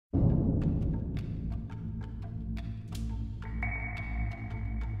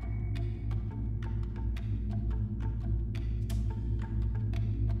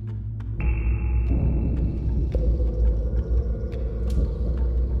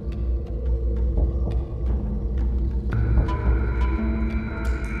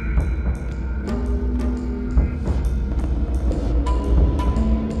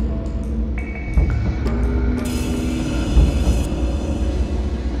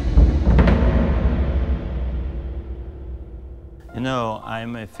know,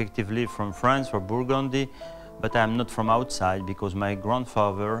 I'm effectively from France, from Burgundy, but I'm not from outside because my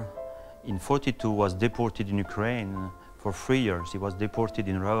grandfather in '42 was deported in Ukraine for 3 years. He was deported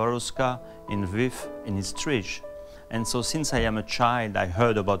in Ravaruska, in Lviv, in Istrich. And so since I am a child, I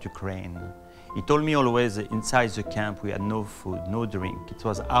heard about Ukraine. He told me always that inside the camp we had no food, no drink. It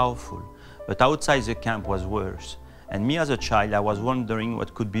was awful. But outside the camp was worse. And me as a child, I was wondering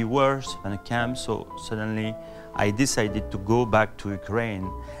what could be worse than a camp, so suddenly I decided to go back to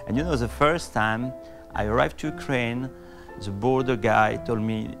Ukraine. And you know, the first time I arrived to Ukraine, the border guy told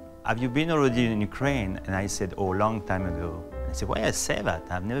me, "Have you been already in Ukraine?" And I said, "Oh, a long time ago." I said, "Why I say that?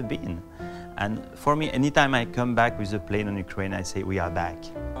 I've never been." And for me, anytime I come back with a plane on Ukraine, I say, "We are back."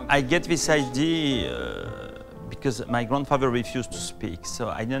 I get this idea because my grandfather refused to speak, so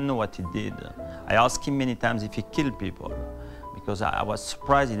I didn't know what he did. I asked him many times if he killed people, because I was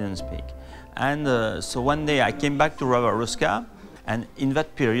surprised he didn't speak. And so one day I came back to Ravaruska, and in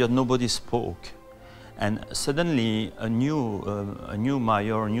that period nobody spoke. And suddenly a new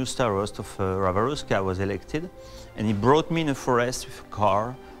mayor, a new starost of Ravaruska was elected, and he brought me in a forest with a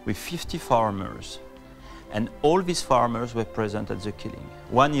car with 50 farmers. And all these farmers were present at the killing.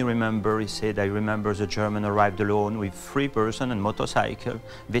 One he said, "I remember the German arrived alone with 3 persons and motorcycle.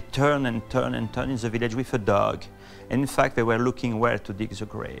 They turned and turned and turned in the village with a dog. And in fact, they were looking where to dig the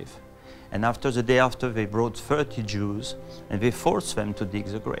grave. And after the day after, they brought 30 Jews and they forced them to dig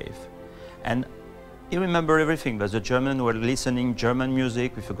the grave." And he remembered everything, but the Germans were listening German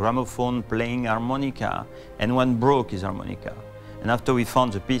music with a gramophone playing harmonica, and one broke his harmonica. And after we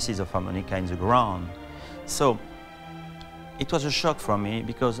found the pieces of harmonica in the ground. So it was a shock for me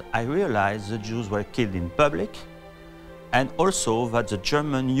because I realized the Jews were killed in public, and also that the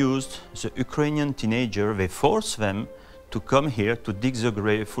Germans used the Ukrainian teenager, they forced them to come here to dig the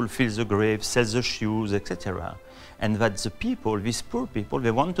grave, fulfill the grave, sell the shoes, etc. And that the people, these poor people,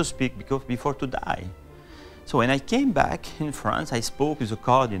 they want to speak before to die. So when I came back in France, I spoke with the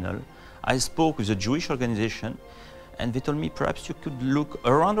cardinal, I spoke with the Jewish organization, and they told me perhaps you could look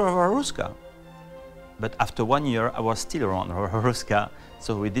around Ravaruska. But after 1 year, I was still around Ravaruska,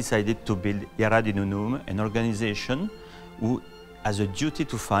 so we decided to build Yaradinunum, an organization who has a duty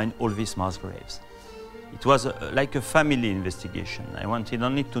to find all these mass graves. It was like a family investigation. I wanted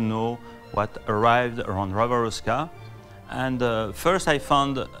only to know what arrived around Ravaruska. And first I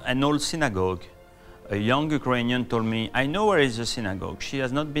found an old synagogue. A young Ukrainian told me, "I know where is the synagogue. She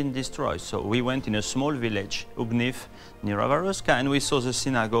has not been destroyed." So we went in a small village, Ugniv, near Ravaruska, and we saw the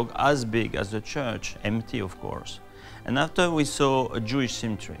synagogue as big as the church, empty of course. And after we saw a Jewish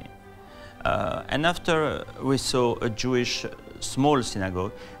cemetery. And after we saw a Jewish small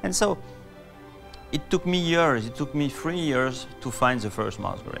synagogue. And so it took me years, it took me 3 years to find the first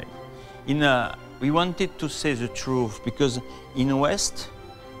mass grave. We wanted to say the truth because in West,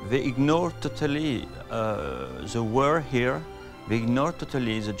 they ignore totally the war here, they ignore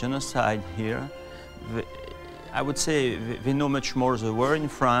totally the genocide here. I would say they know much more the war in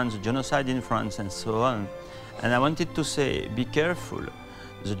France, the genocide in France and so on. And I wanted to say, be careful.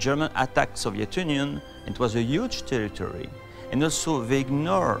 The German attacked Soviet Union, it was a huge territory. And also they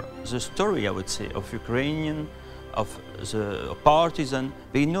ignore the story, I would say, of Ukrainian, of the partisan,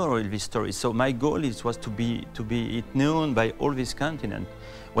 they ignore all these stories. So my goal was to be it known by all this continent.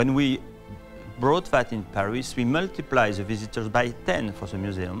 When we brought that in Paris, we multiplied the visitors by 10 for the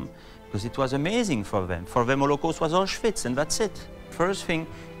museum, because it was amazing for them. For them, Holocaust was Auschwitz, and that's it. First thing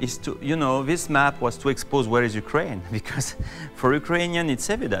is to, you know, this map was to expose where is Ukraine, because for Ukrainian it's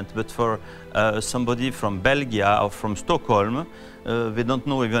evident, but for somebody from Belgium or from Stockholm, they don't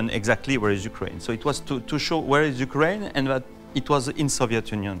know even exactly where is Ukraine. So it was to show where is Ukraine and that it was in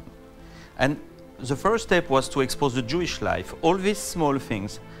Soviet Union. And the first step was to expose the Jewish life. All these small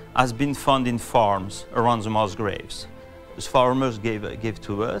things has been found in farms around the mass graves. The farmers gave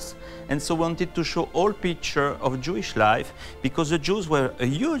to us, and so wanted to show all picture of Jewish life because the Jews were a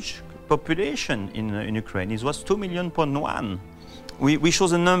huge population in Ukraine. It was 2,000,000.1. We show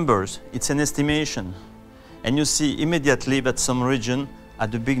the numbers, it's an estimation. And you see immediately that some region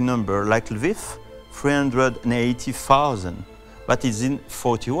had a big number, like Lviv, 380,000, but it's in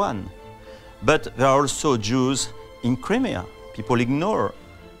 41. But there are also Jews in Crimea. People ignore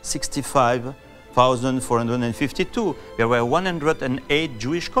 65,452. There were 108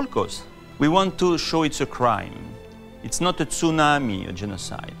 Jewish kolkhozes. We want to show it's a crime. It's not a tsunami, a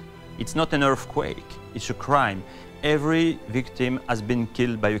genocide. It's not an earthquake. It's a crime. Every victim has been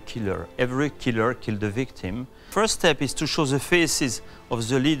killed by a killer. Every killer killed a victim. First step is to show the faces of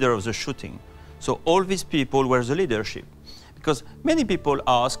the leader of the shooting. So all these people were the leadership. Because many people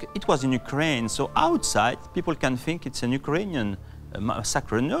ask, it was in Ukraine, so outside people can think it's an Ukrainian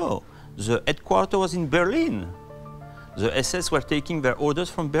massacre. No, the headquarters was in Berlin. The SS were taking their orders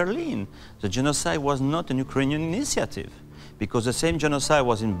from Berlin. The genocide was not an Ukrainian initiative, because the same genocide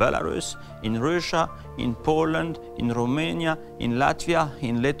was in Belarus, in Russia, in Poland, in Romania, in Latvia,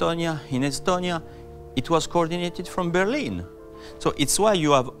 in Lithuania, in Estonia. It was coordinated from Berlin. So it's why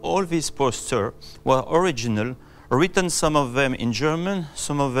you have all these posters were original, written some of them in German,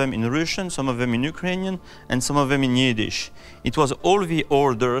 some of them in Russian, some of them in Ukrainian, and some of them in Yiddish. It was all the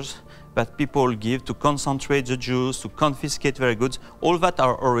orders that people give to concentrate the Jews, to confiscate their goods. All that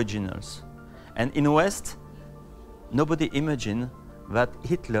are originals. And in West, nobody imagined that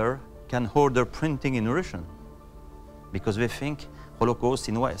Hitler can order printing in Russian, because they think Holocaust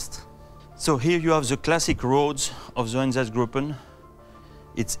in West. So here you have the classic roads of the Einsatzgruppen.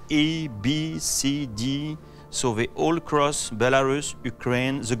 It's A, B, C, D. So they all cross Belarus,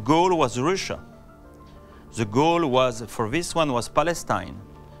 Ukraine. The goal was Russia. The goal was, for this one, was Palestine.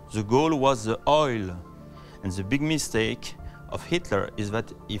 The goal was the oil. And the big mistake of Hitler is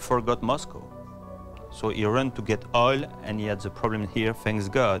that he forgot Moscow. So he ran to get oil, and he had the problem here, thanks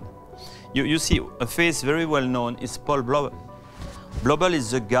God. You see, a face very well known is Paul Blobel. Blobel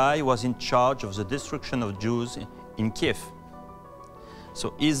is the guy who was in charge of the destruction of Jews in Kiev.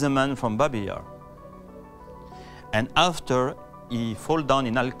 So he's the man from Babi Yar. And after, he fell down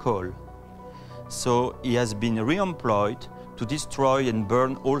in alcohol. So he has been re-employed to destroy and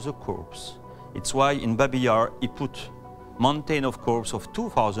burn all the corpses. It's why in Babi Yar, he put mountain of corpses of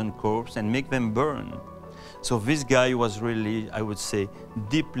 2,000 corpses and make them burn. So this guy was really, I would say,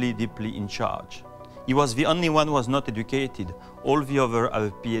 deeply, deeply in charge. He was the only one who was not educated. All the others have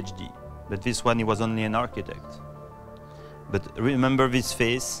a PhD. But this one, he was only an architect. But remember this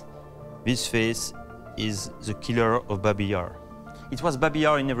face? This face is the killer of Babi Yar. It was Babi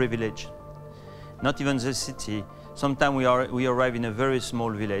Yar in every village. Not even the city. Sometimes we arrive in a very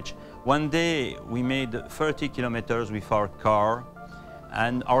small village. One day we made 30 kilometers with our car,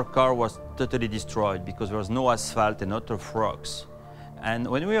 and our car was totally destroyed because there was no asphalt and a lot of rocks. And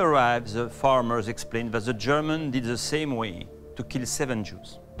when we arrived, the farmers explained that the Germans did the same way to kill 7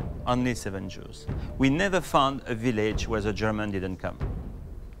 Jews, only 7 Jews. We never found a village where the German didn't come,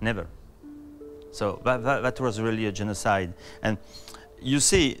 never. So that was really a genocide. And you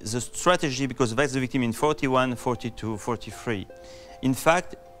see the strategy, because that's the victim in 41, 42, 43. In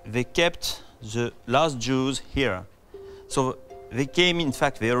fact, they kept the last Jews here. So they came, in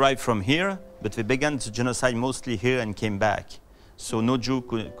fact, they arrived from here, but they began the genocide mostly here and came back. So no Jew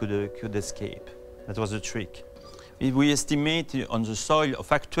could escape. That was the trick. We estimate on the soil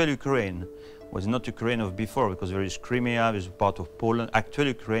of actual Ukraine, was not Ukraine of before, because there is Crimea, there's part of Poland. Actual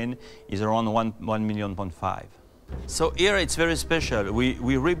Ukraine is around 1.5 million. So here it's very special.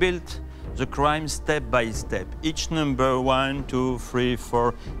 We rebuilt the crime step by step. Each number 1, 2, 3,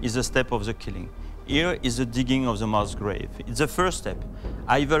 4 is a step of the killing. Here is the digging of the mass grave. It's the first step.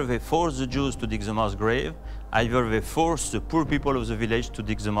 Either they force the Jews to dig the mass grave, either they force the poor people of the village to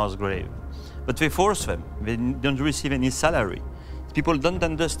dig the mass grave. But they force them. They don't receive any salary. People don't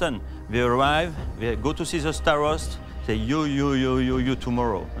understand. They arrive, they go to see the starost, say, you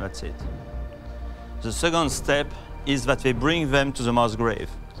tomorrow. That's it. The second step is that they bring them to the mass grave.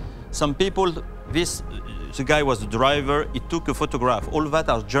 Some people, the guy was the driver, he took a photograph. All that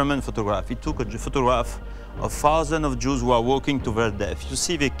are German photographs. He took a photograph of thousands of Jews who are walking to their death. You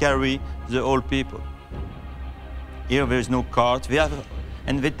see, they carry the old people. Here there is no cart.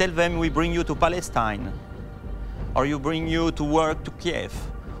 And they tell them, we bring you to Palestine, or you bring you to work to Kiev,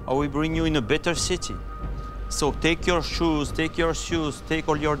 or we bring you in a better city. So take your shoes, take your shoes, take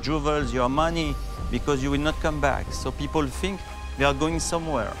all your jewels, your money, because you will not come back. So people think they are going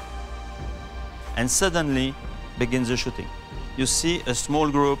somewhere. And suddenly begins the shooting. You see a small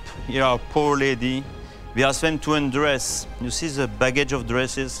group, here are poor lady. We ask them to undress. You see the baggage of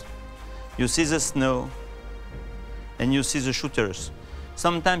dresses, you see the snow, and you see the shooters.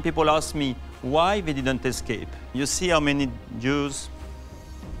 Sometimes people ask me why they didn't escape. You see how many Jews?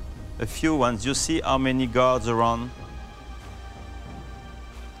 A few ones. You see how many guards around?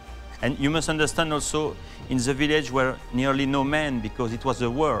 And you must understand also, in the village were nearly no men because it was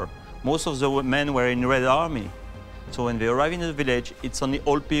a war. Most of the men were in Red Army. So when they arrive in the village, it's only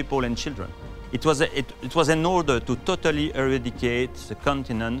old people and children. It was an order to totally eradicate the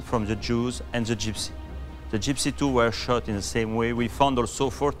continent from the Jews and the Gypsy. The Gypsy too were shot in the same way. We found also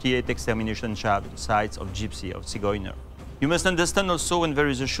 48 extermination sites of Gypsy, of Zigeuners. You must understand also, when there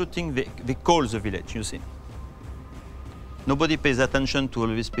is a shooting, they call the village, you see. Nobody pays attention to all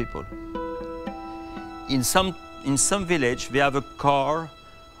these people. In some village, they have a car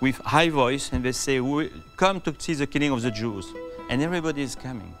with high voice, and they say, come to see the killing of the Jews. And everybody is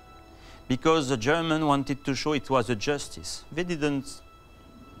coming. Because the Germans wanted to show it was a justice. They didn't,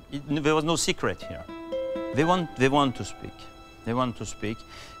 there was no secret here. They want to speak. They want to speak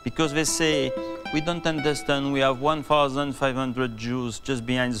because they say, we don't understand, we have 1,500 Jews just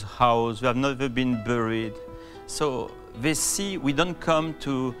behind the house, we have never been buried. So they see we don't come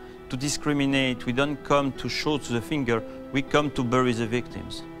to discriminate, we don't come to show to the finger, we come to bury the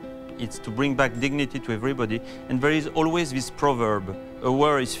victims. It's to bring back dignity to everybody, and there is always this proverb, a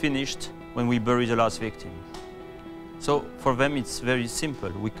war is finished when we bury the last victim. So for them it's very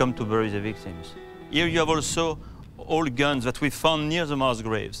simple, we come to bury the victims. Here you have also old guns that we found near the mass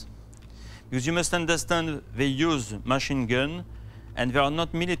graves. Because you must understand, they use machine gun, and they are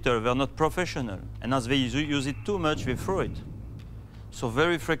not military, they are not professional. And as they use it too much, they throw it. So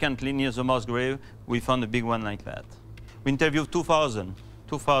very frequently near the mass grave, we found a big one like that. We interviewed 2,000,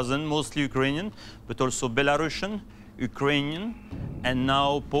 mostly Ukrainian, but also Belarusian, Ukrainian, and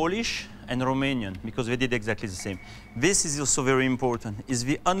now Polish and Romanian, because they did exactly the same. This is also very important. It's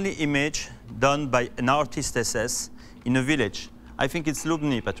the only image done by an artist SS in a village. I think it's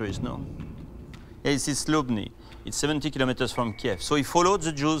Lubny, Patrice, no? Yes, it's Lubny. It's 70 kilometers from Kiev. So he followed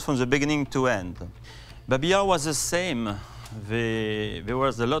the Jews from the beginning to end. Babi Yar was the same. There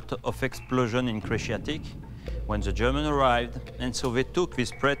was a lot of explosion in Cresciatic when the Germans arrived, and so they took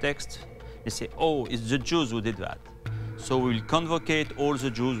this pretext. They say, oh, it's the Jews who did that. So we will convocate all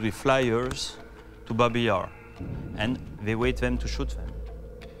the Jews with flyers to Babi Yar, and they wait them to shoot them.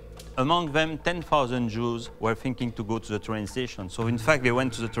 Among them, 10,000 Jews were thinking to go to the train station. So in fact, they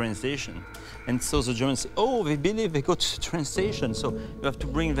went to the train station. And so the Germans say, oh, they believe they go to the train station, so you have to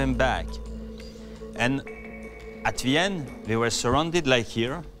bring them back. And at the end, they were surrounded like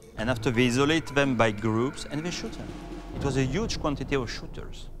here, and after they isolate them by groups, and they shoot them. It was a huge quantity of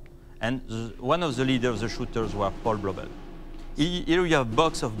shooters. And one of the leaders of the shooters was Paul Blobel. Here you have a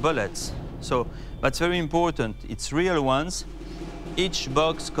box of bullets. So that's very important. It's real ones. Each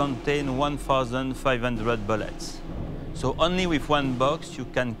box contains 1,500 bullets. So only with one box you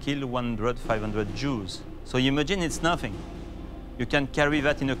can kill 500 Jews. So you imagine it's nothing. You can carry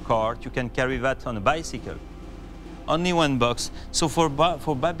that in a cart, you can carry that on a bicycle. Only one box. So for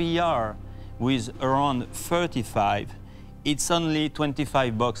Babi Yar, with around 35, it's only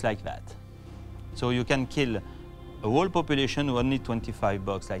 25 boxes like that. So you can kill a whole population with only 25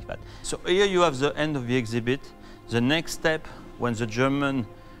 boxes like that. So here you have the end of the exhibit. The next step, when the Germans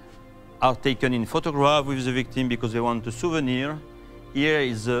are taken in photograph with the victim because they want a souvenir. Here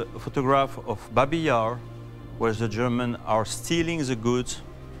is a photograph of Babi Yar, where the Germans are stealing the goods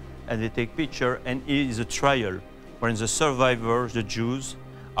and they take picture, and here is a trial, where the survivors, the Jews,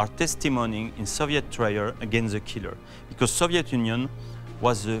 are testimonying in Soviet trial against the killer. Because Soviet Union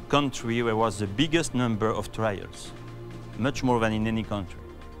was the country where was the biggest number of trials, much more than in any country.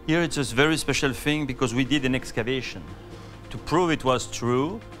 Here it's a very special thing because we did an excavation. To prove it was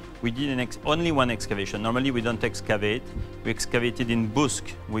true, we did only one excavation. Normally we don't excavate. We excavated in Busk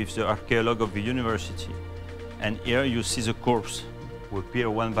with the archaeologist of the university. And here you see the corpse who appear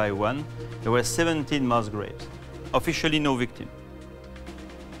one by one. There were 17 mass graves. Officially no victim.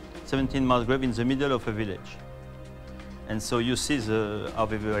 17 mass graves in the middle of a village. And so you see how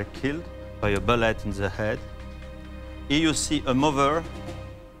they were killed by a bullet in the head. Here you see a mother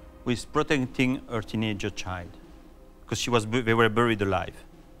who is protecting her teenager child, because they were buried alive.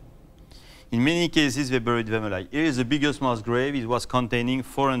 In many cases, they buried them alive. Here is the biggest mass grave. It was containing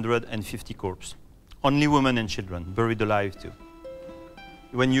 450 corpses. Only women and children, buried alive too.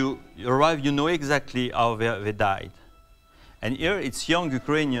 When you arrive, you know exactly how they died. And here it's young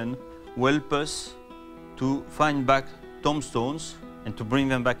Ukrainians who help us to find back tombstones and to bring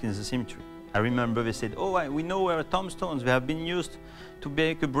them back in the cemetery. I remember they said, oh, we know where tombstones, they have been used to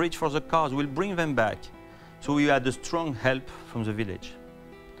make a bridge for the cars, we'll bring them back. So we had a strong help from the village.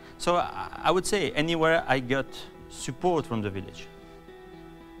 So I would say anywhere I got support from the village.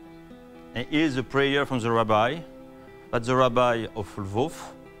 And here's a prayer from the rabbi. That's the rabbi of Lvov,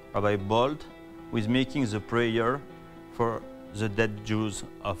 Rabbi Bold, who is making the prayer for the dead Jews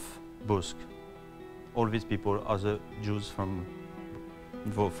of Busk. All these people are the Jews from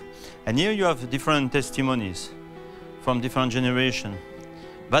Lvov. And here you have different testimonies from different generations.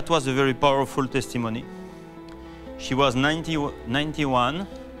 That was a very powerful testimony. She was 91,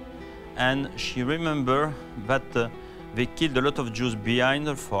 and she remembered that they killed a lot of Jews behind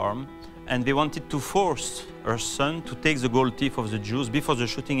her farm, and they wanted to force her son to take the gold teeth of the Jews before the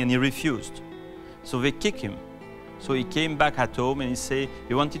shooting, and he refused. So they kicked him. So he came back at home and he said,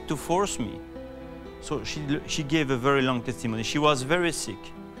 they wanted to force me. So she gave a very long testimony. She was very sick.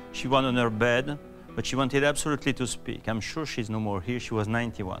 She was on her bed but she wanted absolutely to speak. I'm sure she's no more here. She was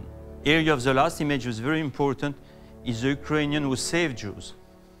 91. Here you have the last image, which is very important, is the Ukrainian who saved Jews.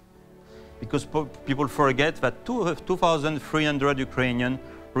 Because people forget that 2,300 Ukrainians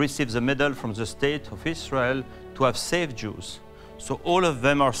received the medal from the state of Israel to have saved Jews. So all of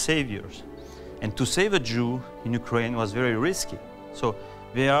them are saviors. And to save a Jew in Ukraine was very risky. So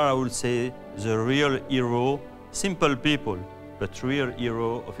they are, I would say, the real hero, simple people, but real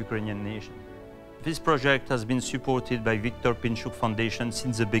hero of Ukrainian nation. This project has been supported by Viktor Pinchuk Foundation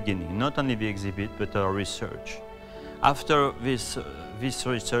since the beginning, not only the exhibit, but our research. After this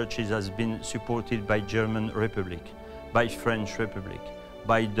research has been supported by German Republic, by French Republic,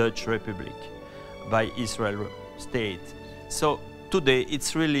 by Dutch Republic, by Israel State. So today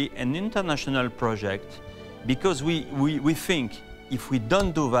it's really an international project because we think if we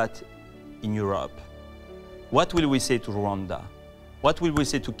don't do that in Europe, what will we say to Rwanda? What will we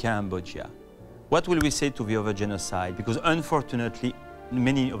say to Cambodia? What will we say to the other genocide? Because unfortunately,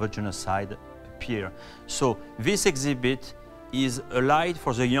 many other genocides appear. So this exhibit is a light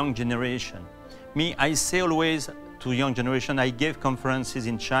for the young generation. Me, I say always to young generation, I gave conferences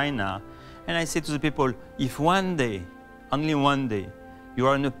in China, and I say to the people, if one day, only one day, you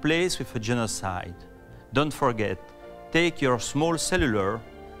are in a place with a genocide, don't forget, take your small cellular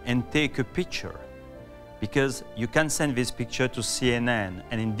and take a picture. Because you can send this picture to CNN,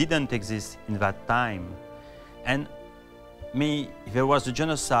 and it didn't exist in that time. And me, if there was a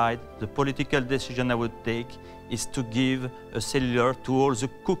genocide, the political decision I would take is to give a cellular to all the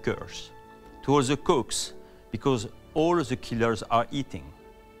cookers, to all the cooks, because all the killers are eating,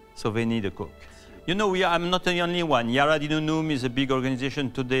 so they need a cook. You know, I'm not the only one. Yarad Inunum is a big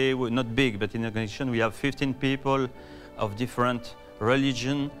organization today, not big, but in the organization we have 15 people of different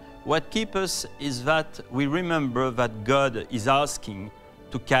religion. What keeps us is that we remember that God is asking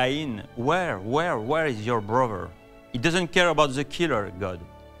to Cain, where is your brother? He doesn't care about the killer, God.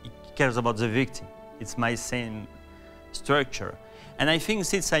 He cares about the victim. It's my same structure. And I think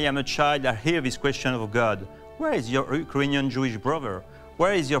since I am a child, I hear this question of God. Where is your Ukrainian Jewish brother?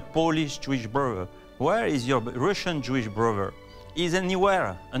 Where is your Polish Jewish brother? Where is your Russian Jewish brother? He's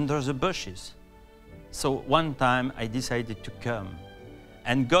anywhere, under the bushes. So one time I decided to come.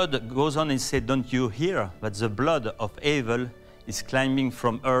 And God goes on and said, don't you hear that the blood of Abel is climbing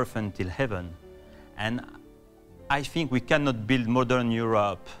from earth until heaven? And I think we cannot build modern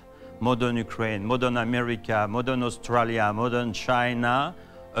Europe, modern Ukraine, modern America, modern Australia, modern China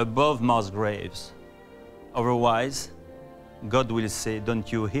above mass graves. Otherwise, God will say,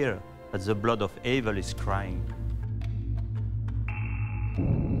 don't you hear that the blood of Abel is crying?